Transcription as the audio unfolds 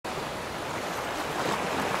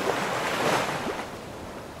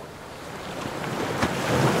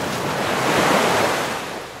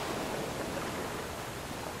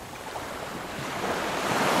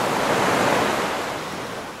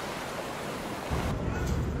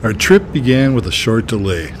Our trip began with a short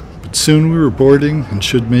delay, but soon we were boarding and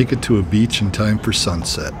should make it to a beach in time for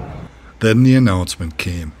sunset. Then the announcement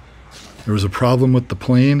came. There was a problem with the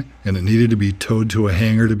plane and it needed to be towed to a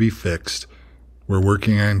hangar to be fixed. We're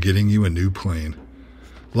working on getting you a new plane.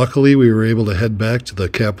 Luckily, we were able to head back to the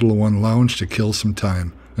Capital One Lounge to kill some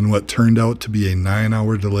time in what turned out to be a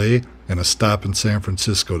 9-hour delay and a stop in San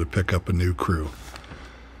Francisco to pick up a new crew.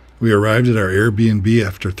 We arrived at our Airbnb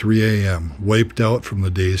after 3 a.m., wiped out from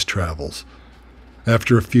the day's travels.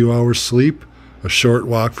 After a few hours sleep, a short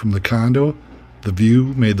walk from the condo, the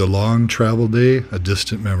view made the long travel day a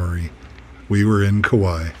distant memory. We were in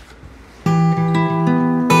Kauai.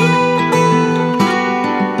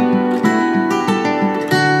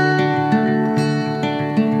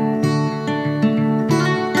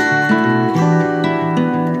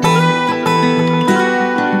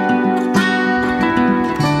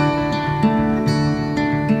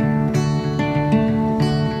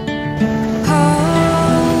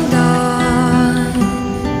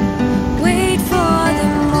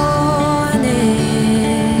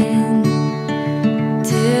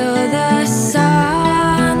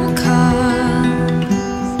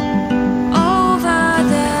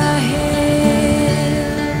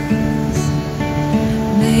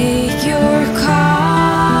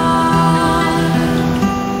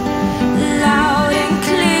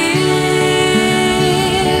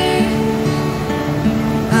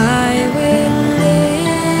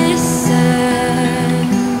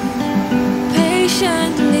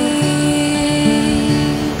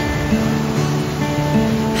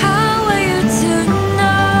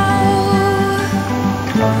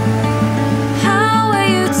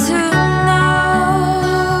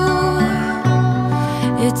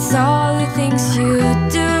 It's all the things you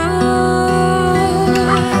do,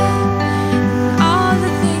 all the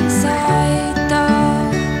things I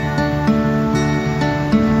don't.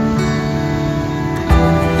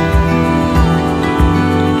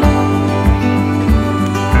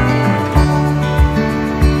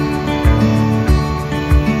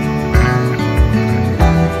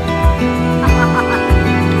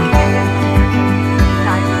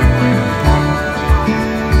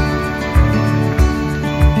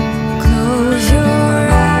 Close your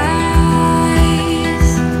eyes,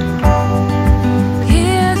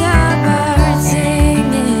 hear the birds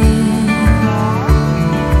singing.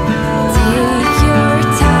 Take your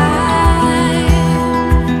time,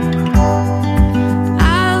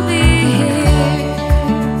 I'll be here.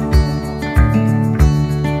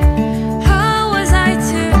 How was I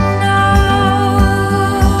to know?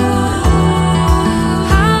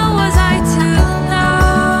 How was I to know?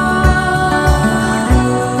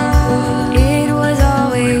 It was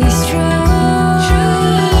always true.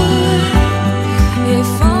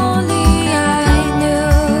 If only I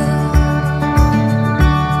knew.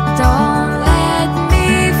 Don't let me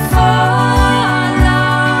follow.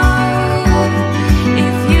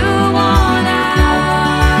 If you want out,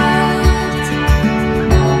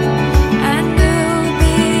 a new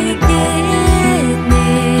beginning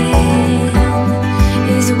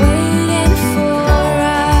is waiting for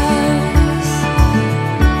us.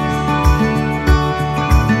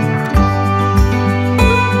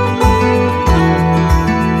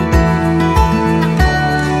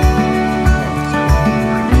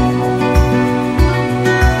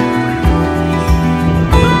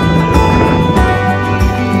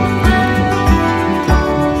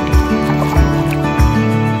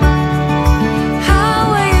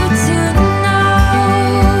 How are you to know?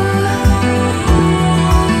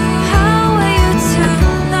 How are you to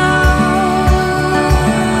know?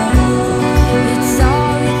 It's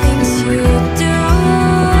all the things you do,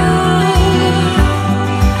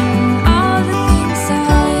 all the things I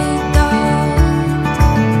don't.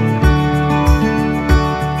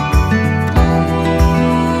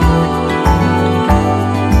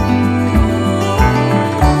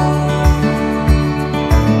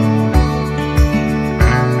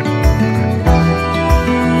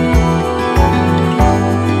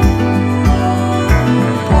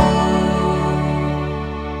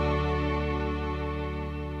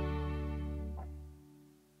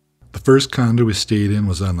 The first condo we stayed in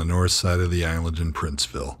was on the north side of the island in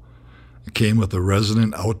Princeville. It came with a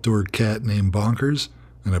resident outdoor cat named Bonkers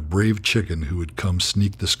and a brave chicken who would come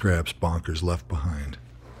sneak the scraps Bonkers left behind.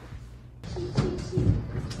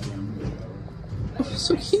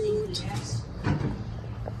 So cute.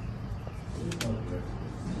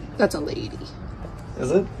 That's a lady.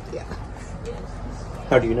 Is it? Yeah.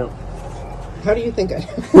 How do you know? How do you think I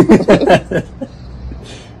do?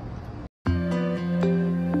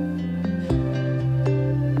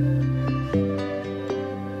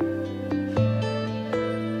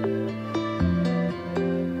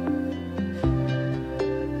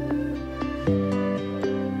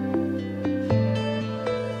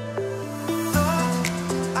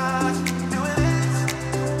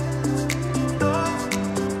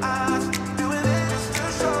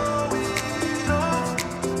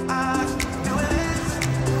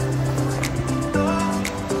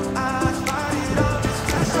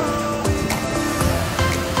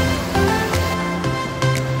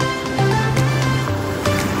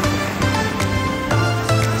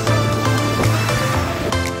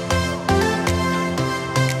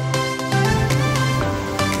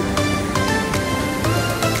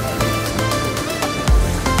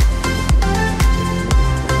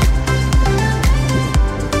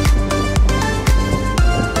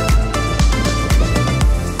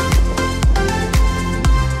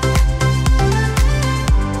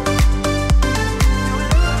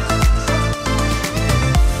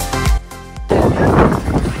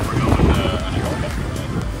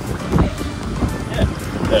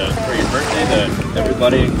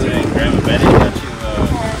 buddy, including Graham and Betty, got you a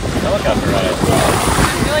helicopter ride.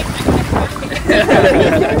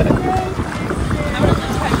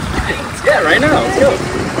 Yeah, right now. Let's go.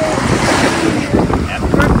 Happy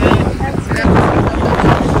birthday.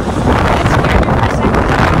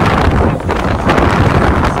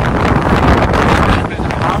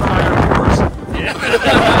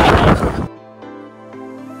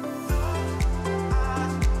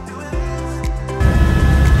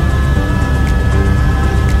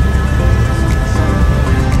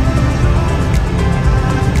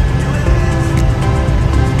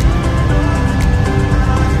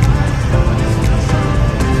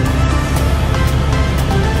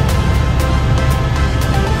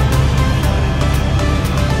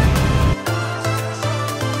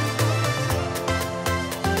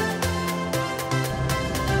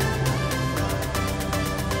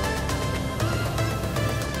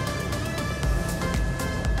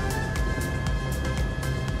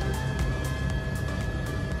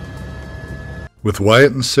 With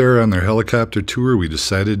Wyatt and Sarah on their helicopter tour, we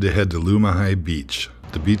decided to head to Lumahai Beach,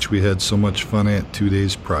 the beach we had so much fun at 2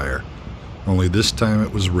 days prior. Only this time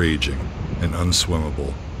it was raging and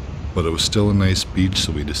unswimmable, but it was still a nice beach,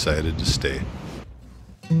 so we decided to stay.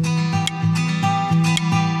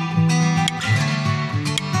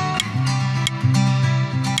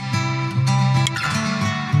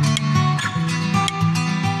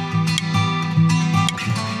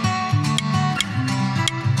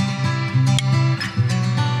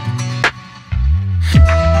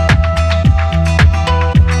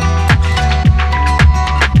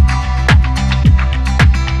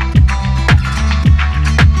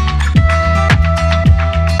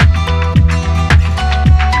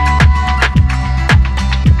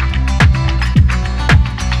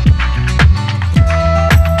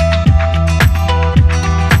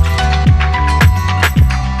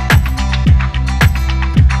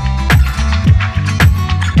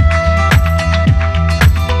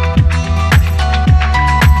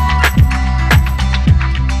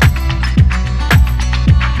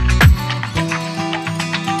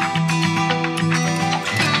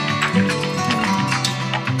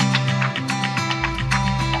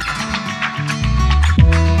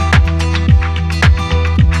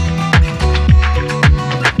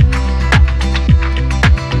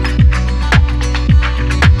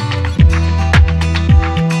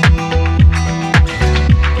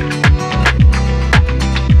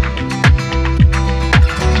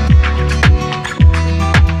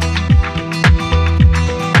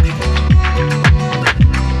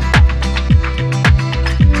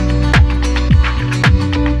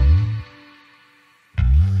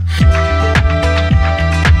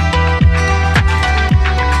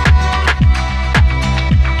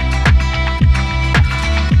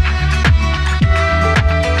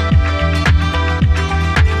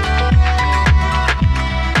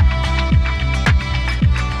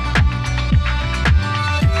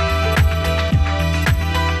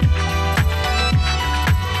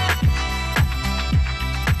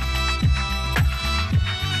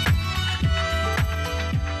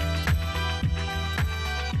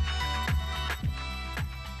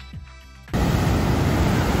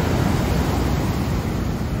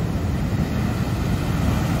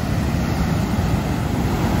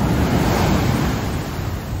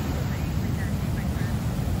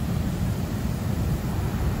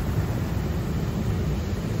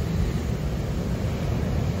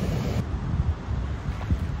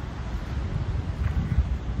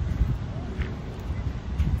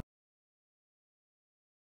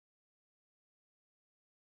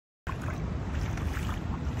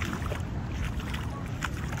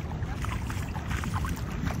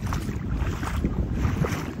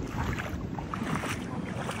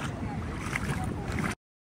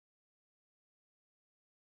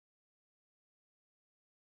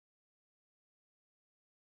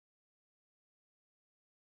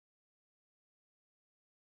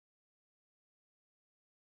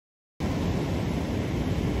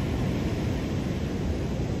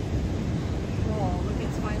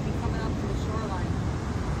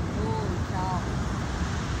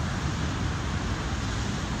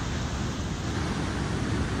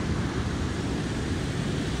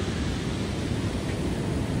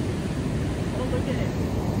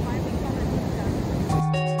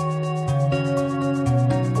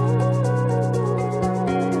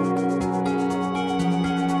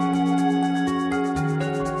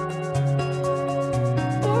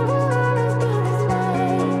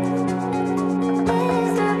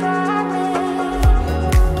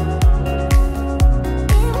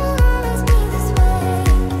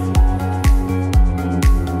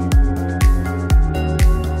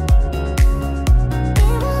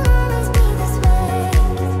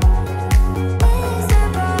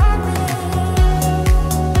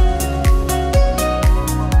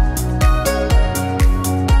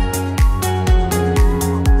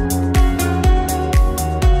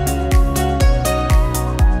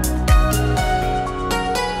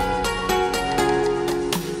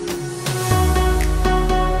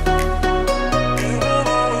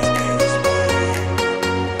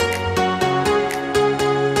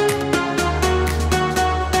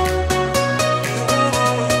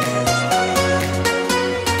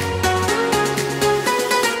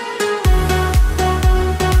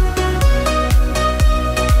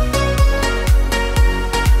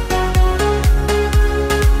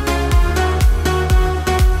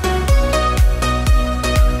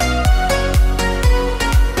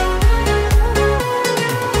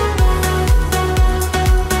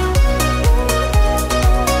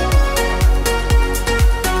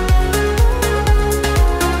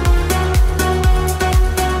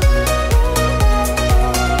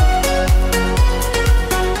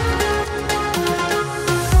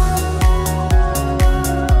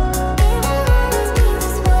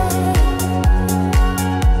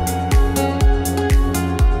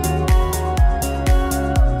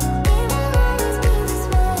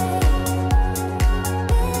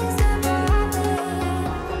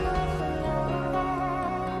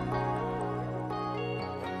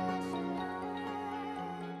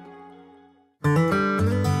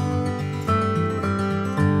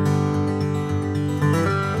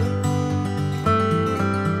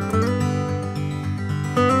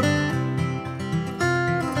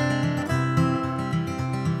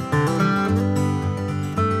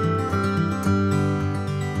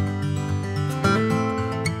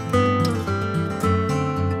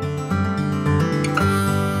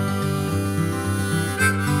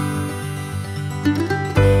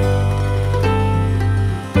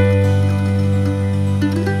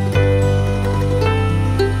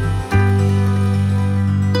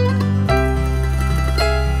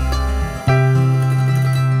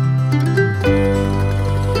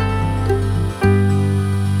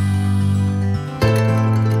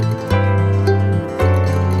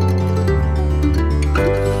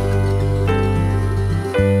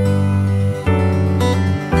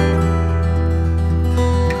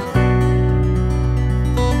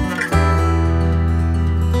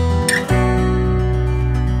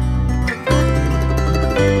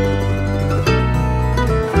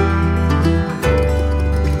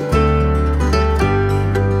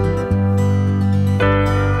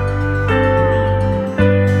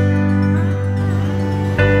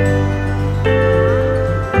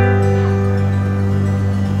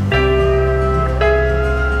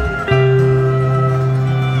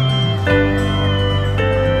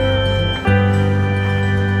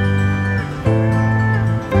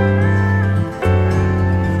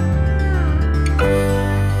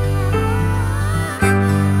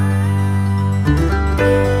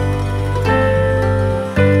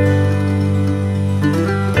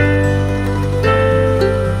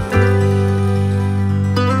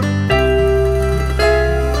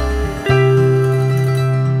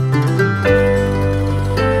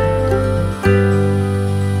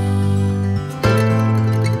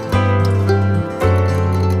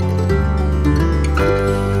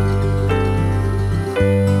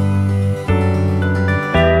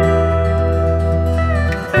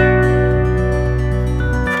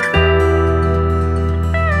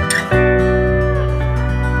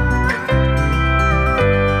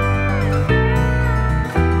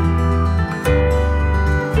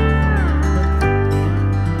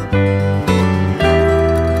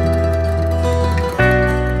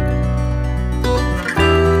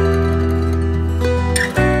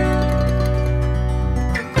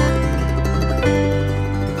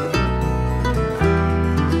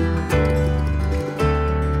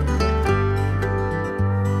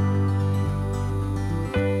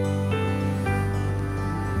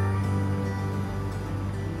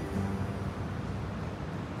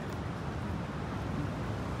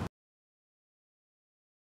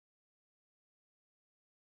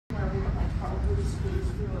 probably squeeze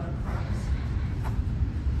through a crevice.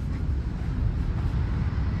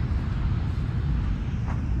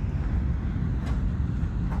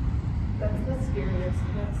 That's the scariest.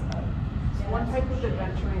 That's one type of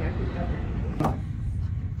adventuring I could never do.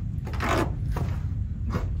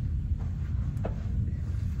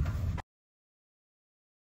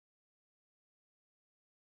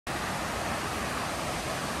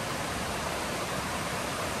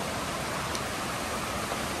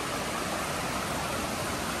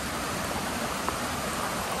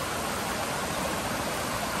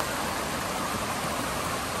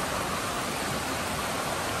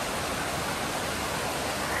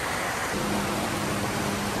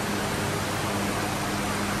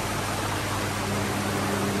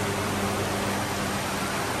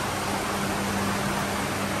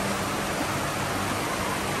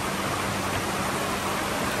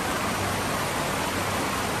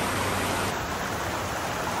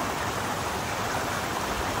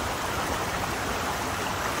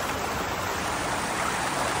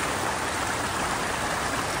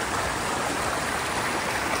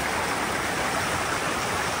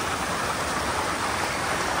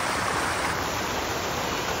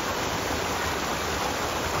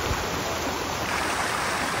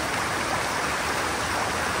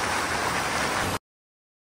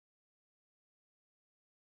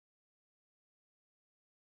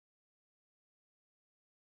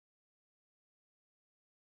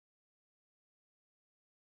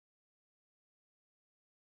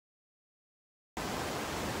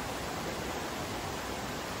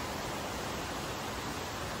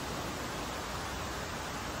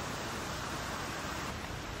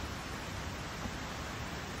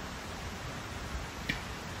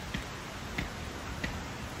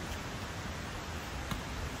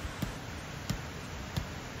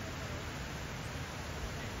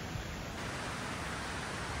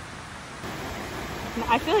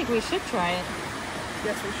 I feel like we should try it.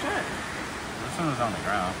 Yes, we should. This one was on the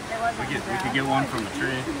ground. We could get one from a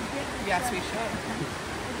tree. Yes, we should.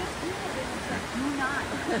 Do not.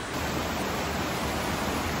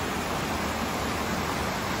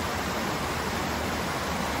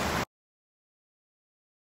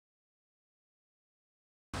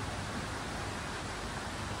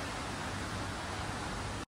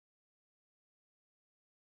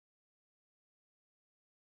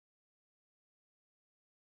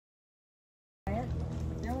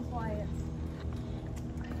 There was Wyatt.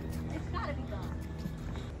 It's gotta be gone.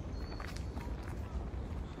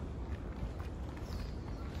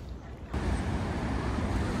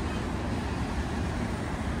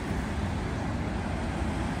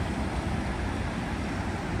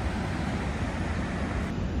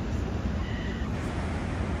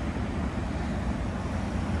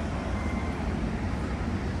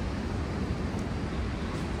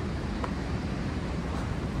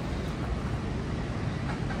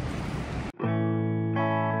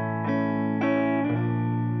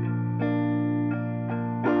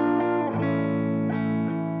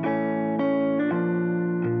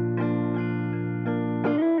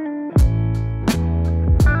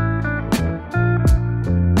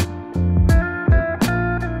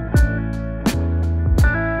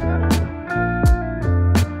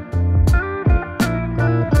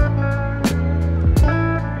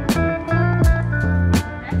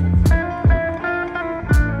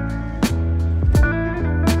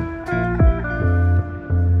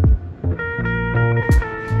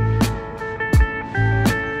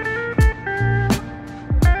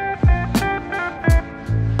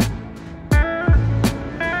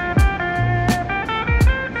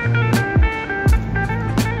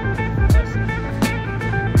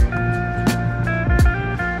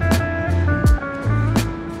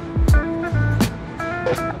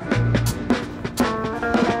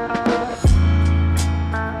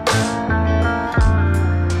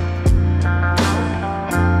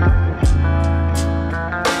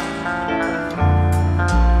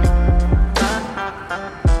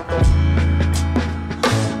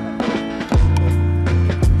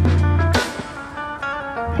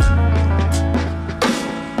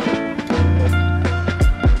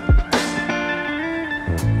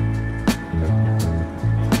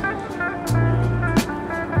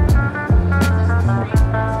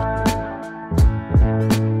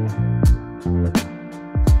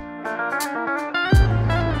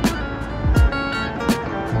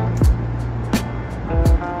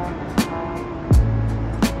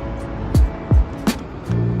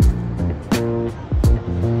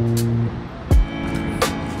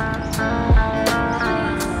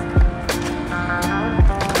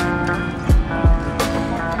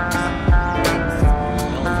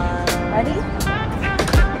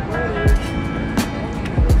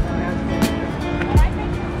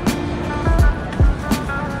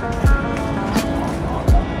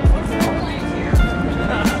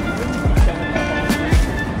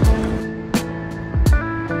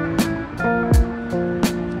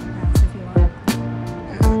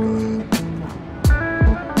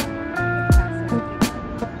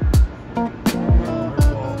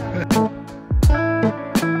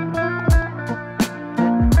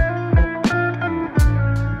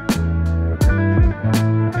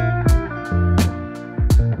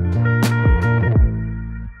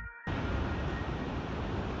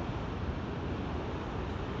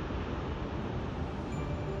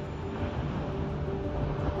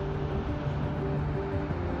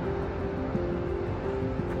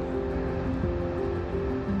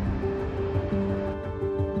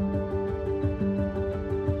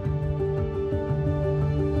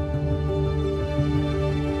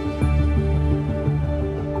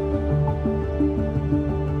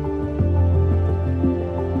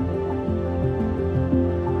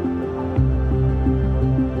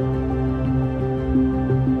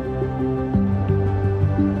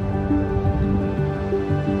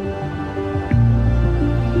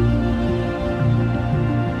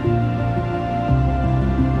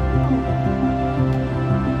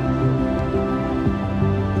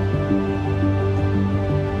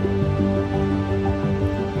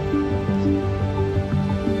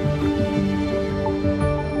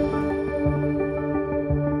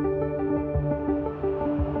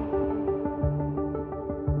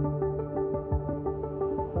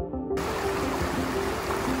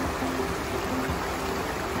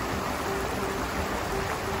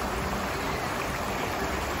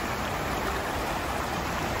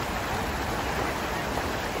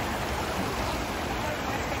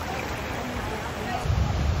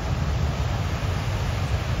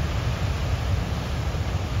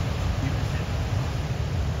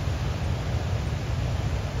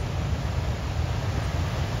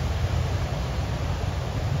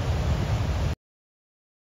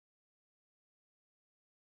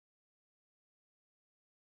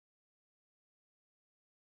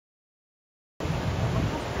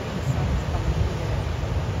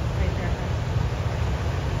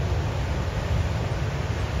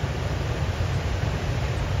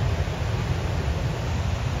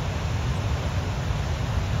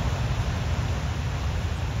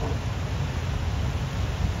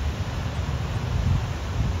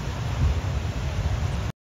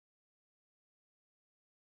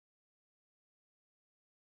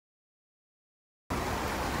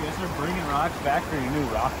 are bringing rocks back for your new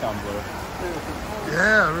rock tumbler.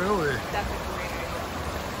 Yeah, really. That's a great idea.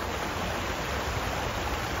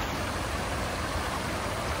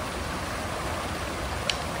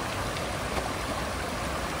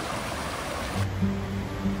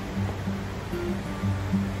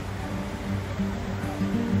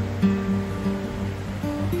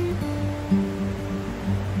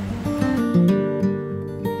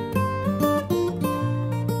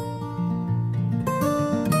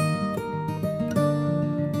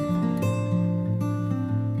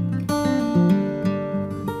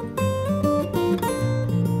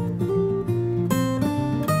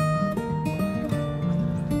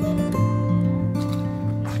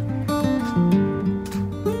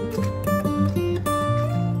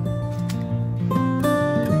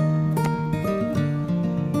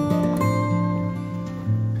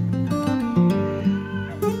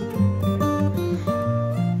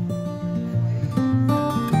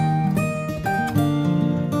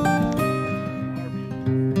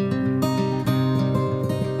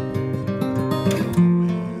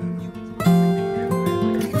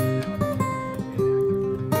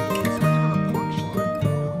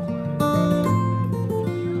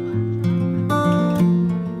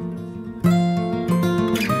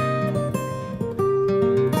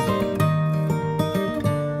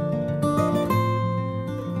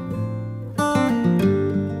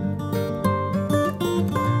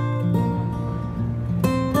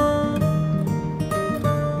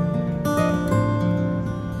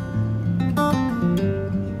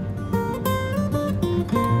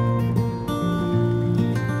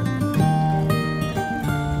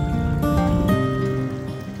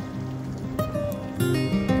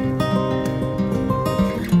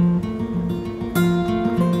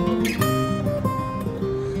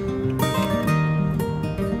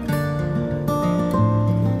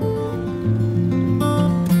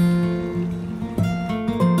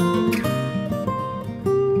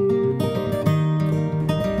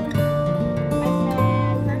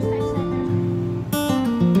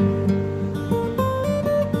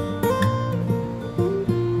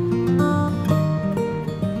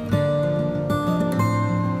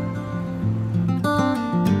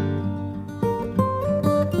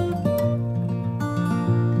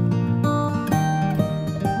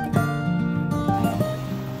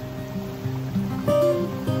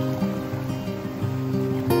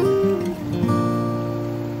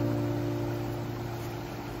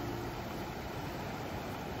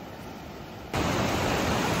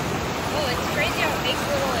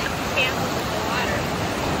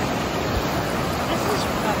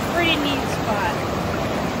 pretty neat spot.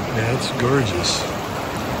 Yeah, it's gorgeous.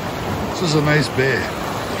 This is a nice bay.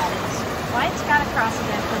 Yeah, it is. Lights got across it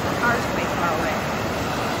because the car's way far away.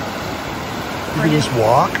 You can just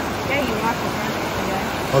walk? Yeah, you walk around.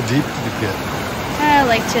 Yeah. How deep did it get?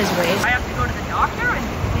 Like to his waist. I have to go to the doctor and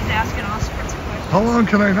he's asking all sorts of questions. How long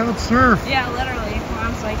can I not surf? Yeah, literally.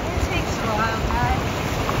 Mom's like, it takes a while, guys.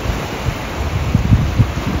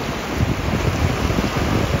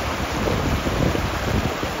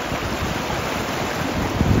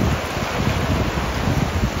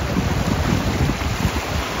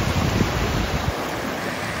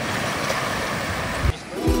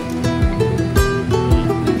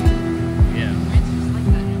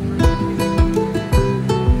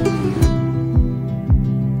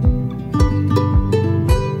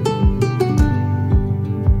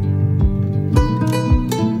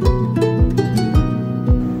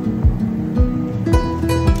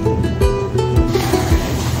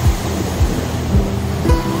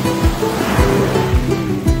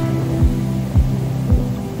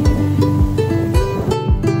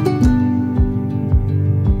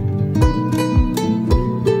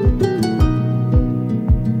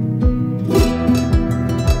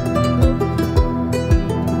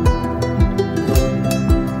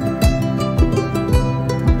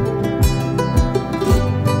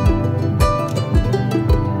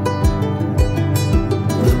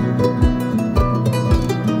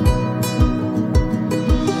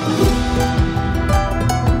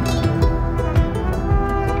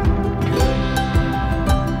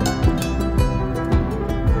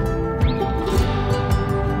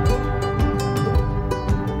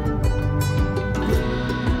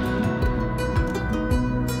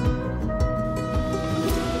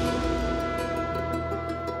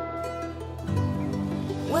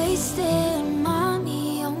 Wasted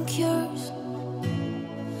money on cures.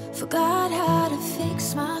 Forgot how to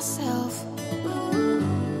fix myself.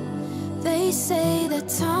 They say that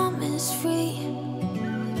time is free.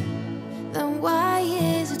 Then why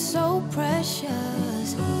is it so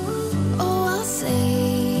precious? Oh, I'll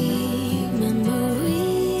save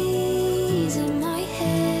memories.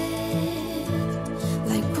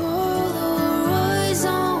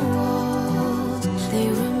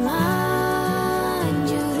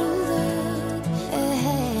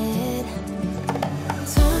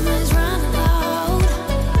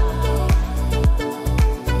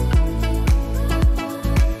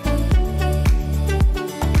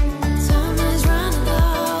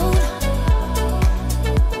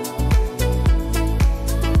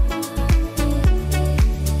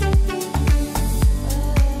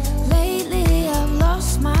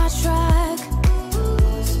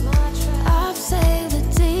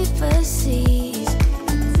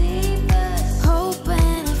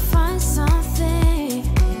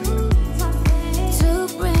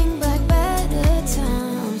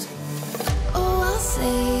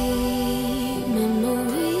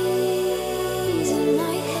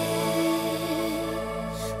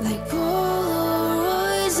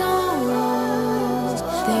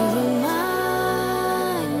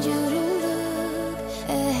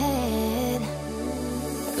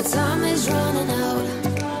 is running out.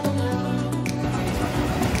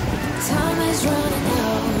 Time is running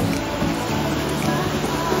out.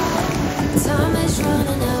 Time is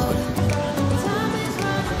running out. Time is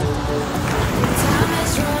running out. Time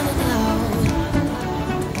is running out.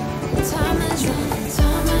 Time is running.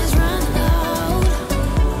 Time is running out.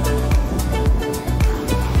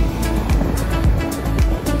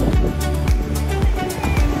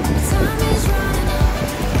 Time is running out.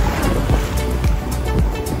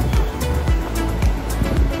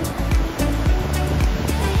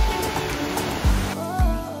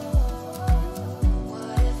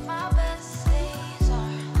 What if my best days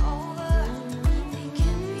are over? They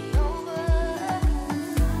can't be over.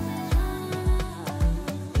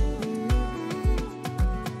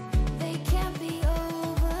 They can't be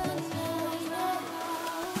over now.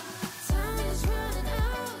 Time is running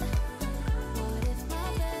out. What if my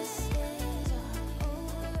best days are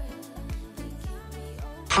over? They can't be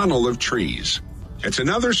over. Tunnel of trees. It's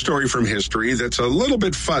another story from history that's a little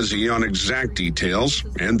bit fuzzy on exact details,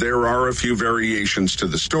 and there are a few variations to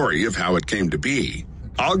the story of how it came to be.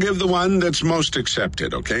 I'll give the one that's most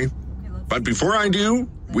accepted, okay? But before I do,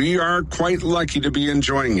 we are quite lucky to be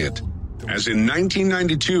enjoying it. As in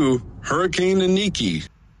 1992, Hurricane Iniki.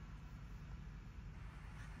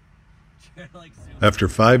 After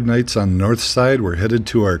 5 nights on the north side, we're headed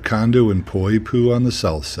to our condo in Poipu on the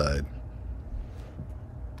south side.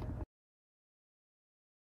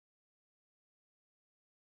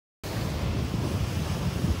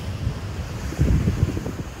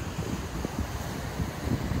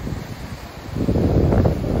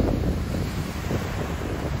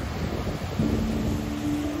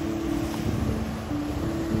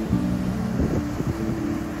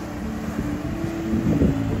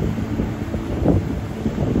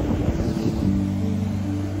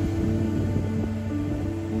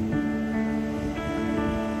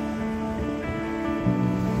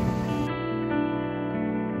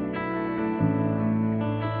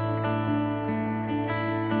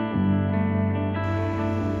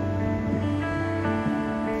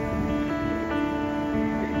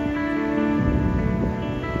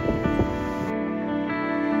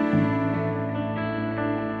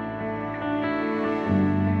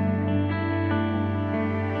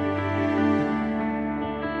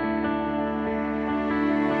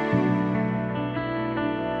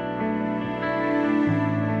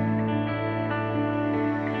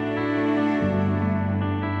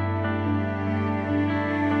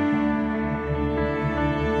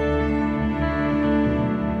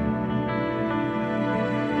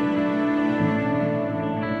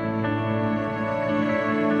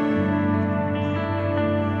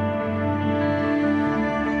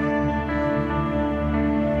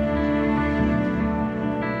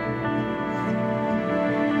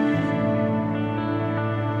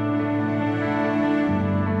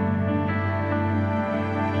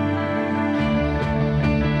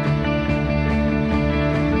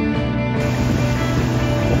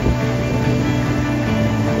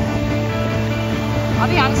 I'll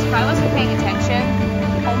be honest, if I wasn't paying attention,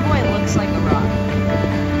 homeboy looks like a rock.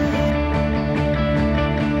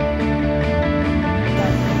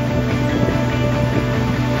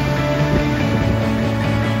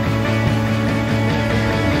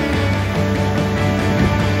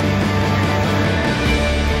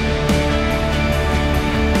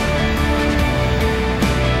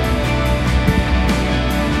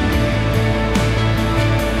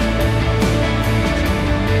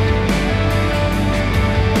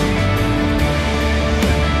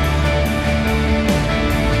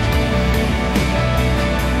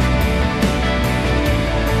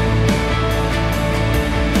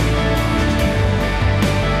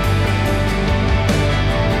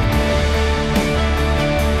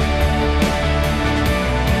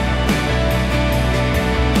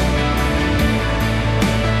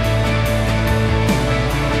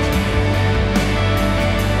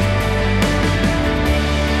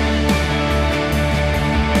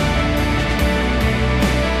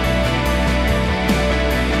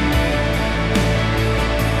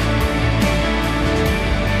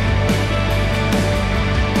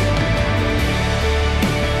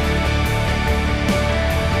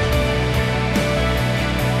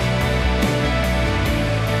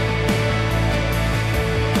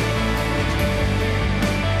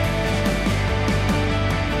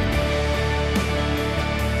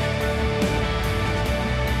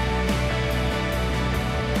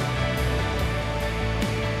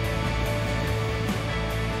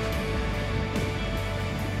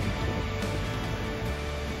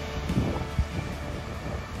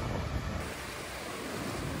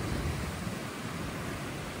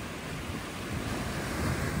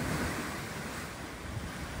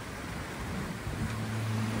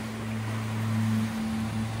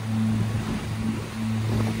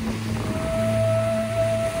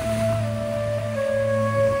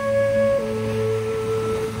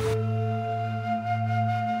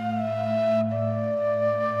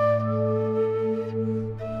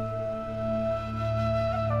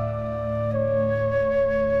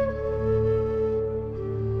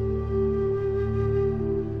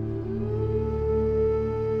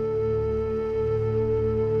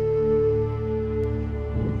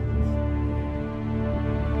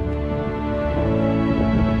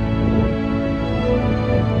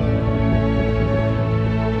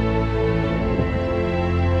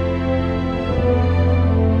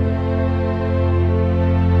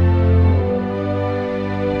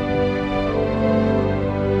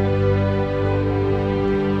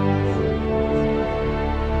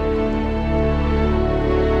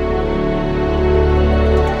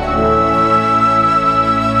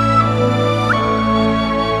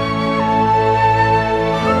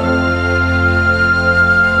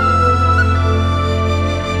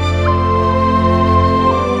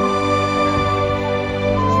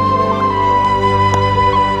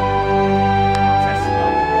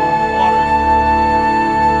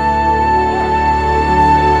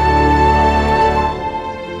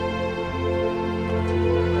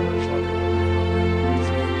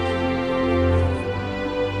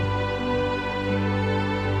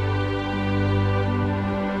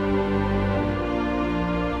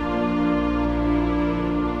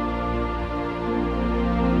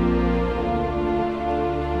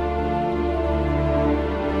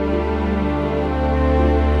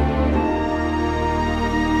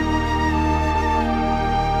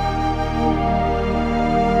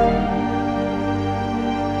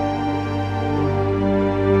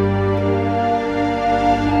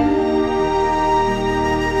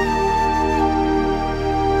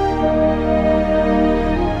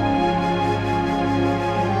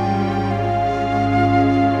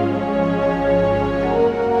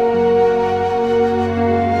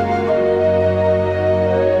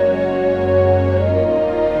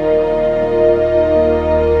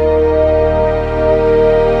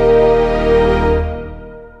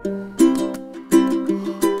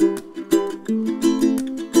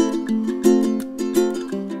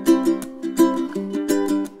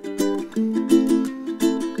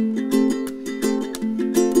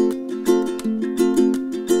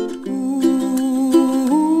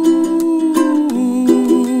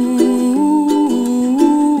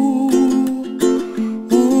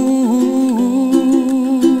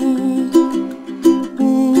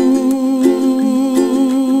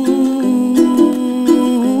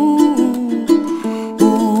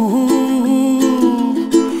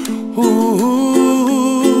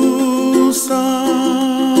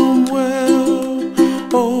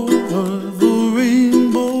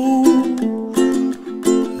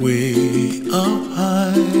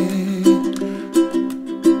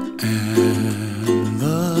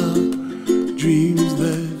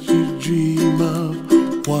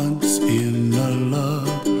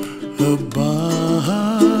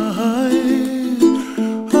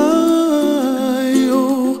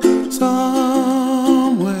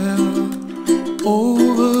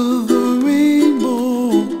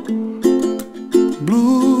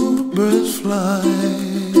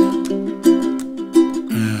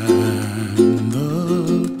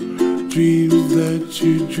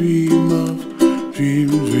 dream of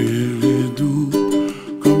dreams really do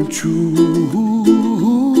come true.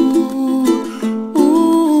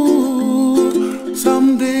 Ooh,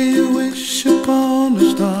 someday you wish upon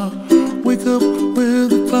a star, wake up where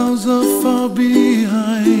the clouds are far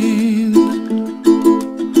behind.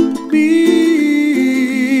 Be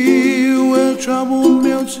where trouble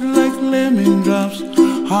melts like lemon drops,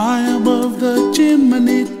 high above the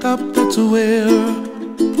chimney top. That's where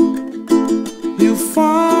you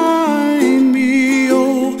find me,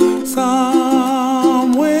 oh,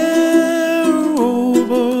 somewhere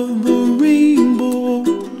over the rainbow.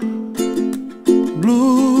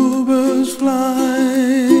 Bluebirds fly,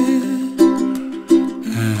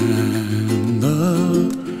 and the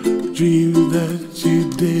dreams that you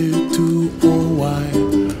dare to, oh why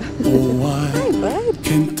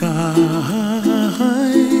can't I?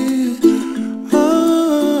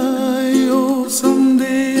 Oh,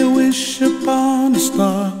 someday I wish upon a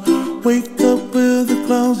star, wake up where the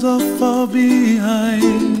clouds are far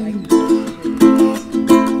behind.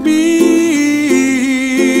 Be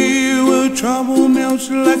where trouble melts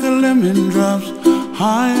like a lemon drops,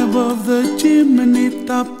 high above the chimney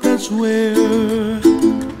top. That's where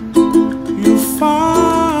you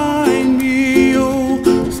find me, oh,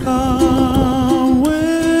 somewhere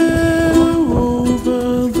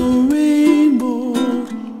over the rainbow,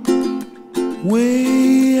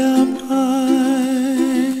 way up high.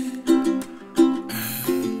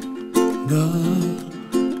 The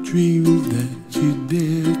dreams that you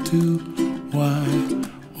dare to, why,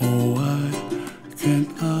 oh why